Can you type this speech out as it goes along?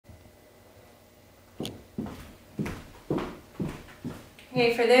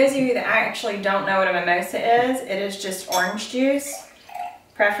Okay, for those of you that actually don't know what a mimosa is, it is just orange juice.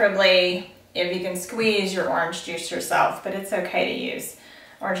 Preferably if you can squeeze your orange juice yourself, but it's okay to use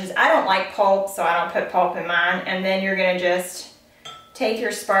orange juice. I don't like pulp, so I don't put pulp in mine. And then you're gonna just take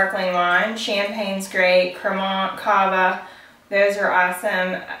your sparkling wine. Champagne's great, Cremant, Cava. Those are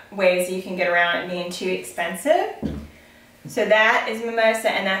awesome ways you can get around it being too expensive. So that is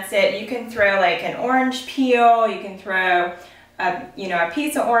mimosa, and that's it. You can throw like an orange peel, you can throw a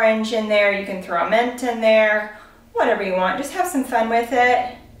piece of orange in there, you can throw a mint in there, whatever you want. Just have some fun with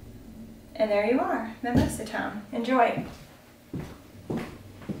it. And there you are, mimosa time. Enjoy.